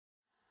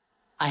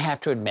I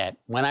have to admit,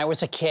 when I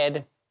was a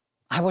kid,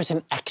 I was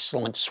an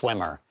excellent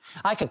swimmer.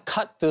 I could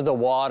cut through the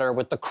water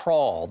with the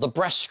crawl, the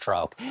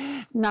breaststroke.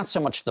 Not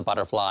so much the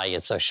butterfly,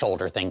 it's a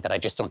shoulder thing that I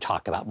just don't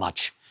talk about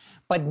much.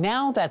 But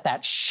now that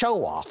that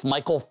show-off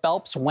Michael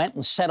Phelps went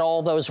and set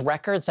all those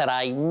records that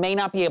I may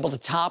not be able to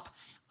top,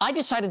 I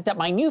decided that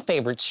my new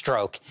favorite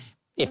stroke,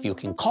 if you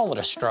can call it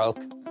a stroke,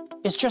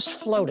 is just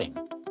floating.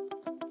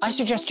 I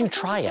suggest you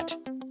try it.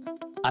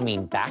 I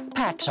mean,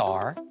 backpacks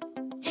are.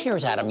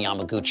 Here's Adam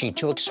Yamaguchi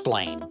to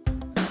explain.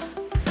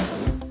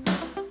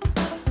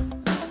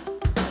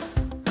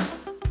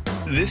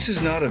 This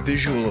is not a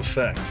visual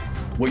effect.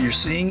 What you're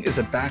seeing is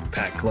a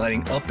backpack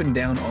gliding up and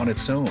down on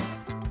its own,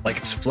 like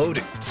it's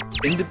floating,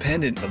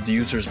 independent of the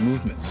user's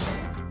movements.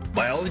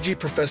 Biology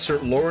professor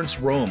Lawrence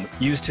Rome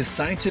used his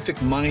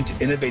scientific mind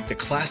to innovate the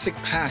classic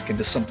pack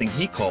into something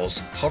he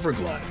calls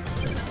HoverGlide.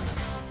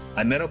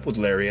 I met up with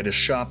Larry at his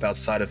shop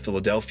outside of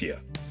Philadelphia.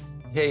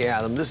 Hey,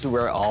 Adam, this is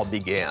where it all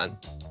began.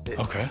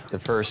 Okay. The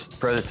first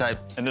prototype.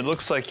 And it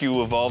looks like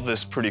you evolved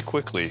this pretty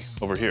quickly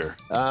over here.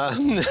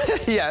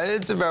 Yeah,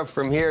 it's about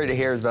from here to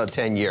here is about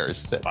 10 years.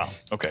 So. Wow,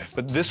 okay.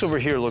 But this over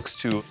here looks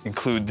to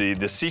include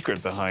the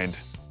secret behind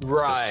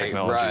this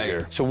technology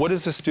here. So what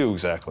does this do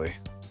exactly?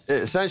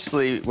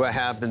 Essentially, what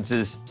happens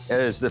is,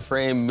 as the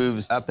frame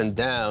moves up and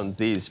down,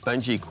 these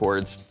bungee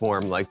cords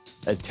form like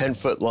a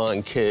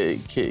 10-foot-long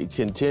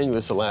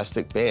continuous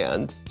elastic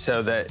band,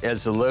 so that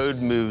as the load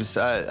moves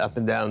up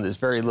and down, there's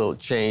very little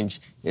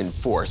change in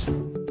force.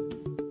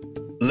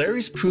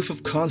 Larry's proof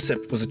of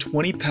concept was a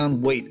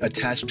 20-pound weight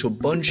attached to a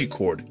bungee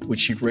cord,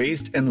 which he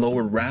raised and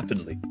lowered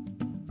rapidly.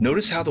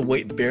 Notice how the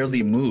weight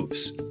barely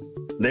moves.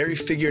 Larry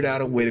figured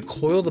out a way to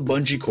coil the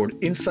bungee cord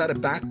inside a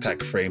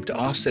backpack frame to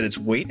offset its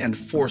weight and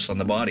force on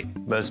the body.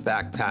 Most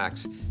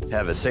backpacks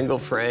have a single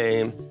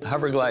frame.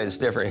 HoverGlide is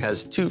different, it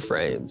has two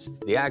frames.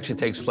 The action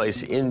takes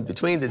place in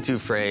between the two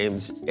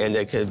frames, and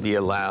it can be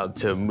allowed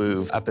to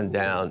move up and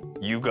down.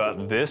 You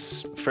got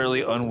this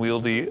fairly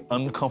unwieldy,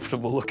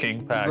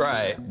 uncomfortable-looking pack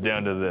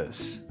down to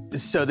this.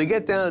 So to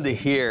get down to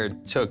here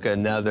took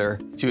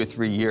another 2 or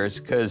 3 years,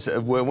 because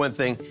one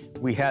thing,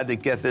 we had to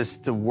get this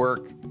to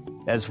work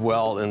as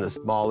well in the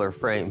smaller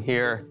frame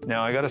here.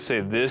 Now, I gotta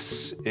say,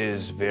 this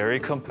is very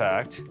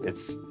compact.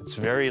 It's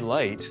very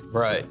light.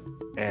 Right.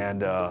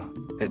 And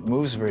it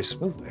moves very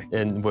smoothly.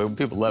 And what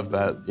people love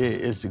about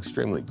it is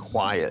extremely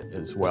quiet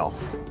as well.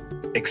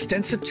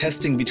 Extensive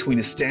testing between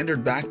a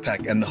standard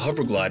backpack and the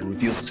HoverGlide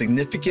revealed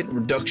significant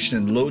reduction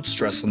in load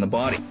stress on the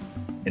body,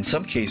 in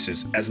some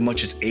cases as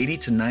much as 80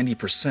 to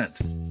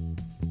 90%.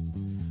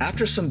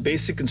 After some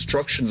basic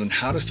instructions on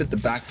how to fit the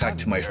backpack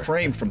to my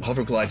frame from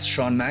HoverGlide's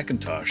Sean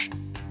McIntosh,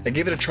 I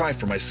gave it a try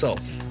for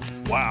myself.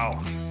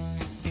 Wow.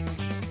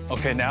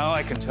 Okay, now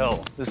I can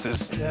tell. This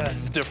is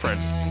different.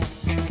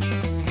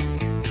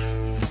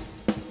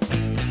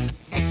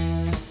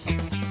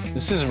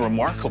 This is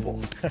remarkable.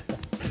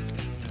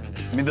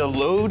 I mean, the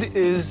load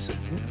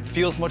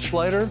feels much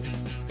lighter,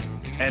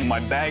 and my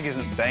bag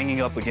isn't banging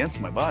up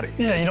against my body.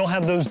 Yeah, you don't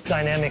have those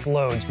dynamic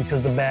loads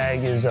because the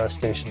bag is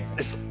stationary.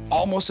 It's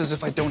almost as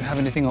if I don't have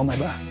anything on my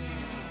back.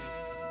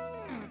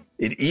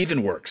 It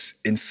even works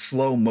in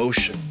slow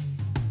motion.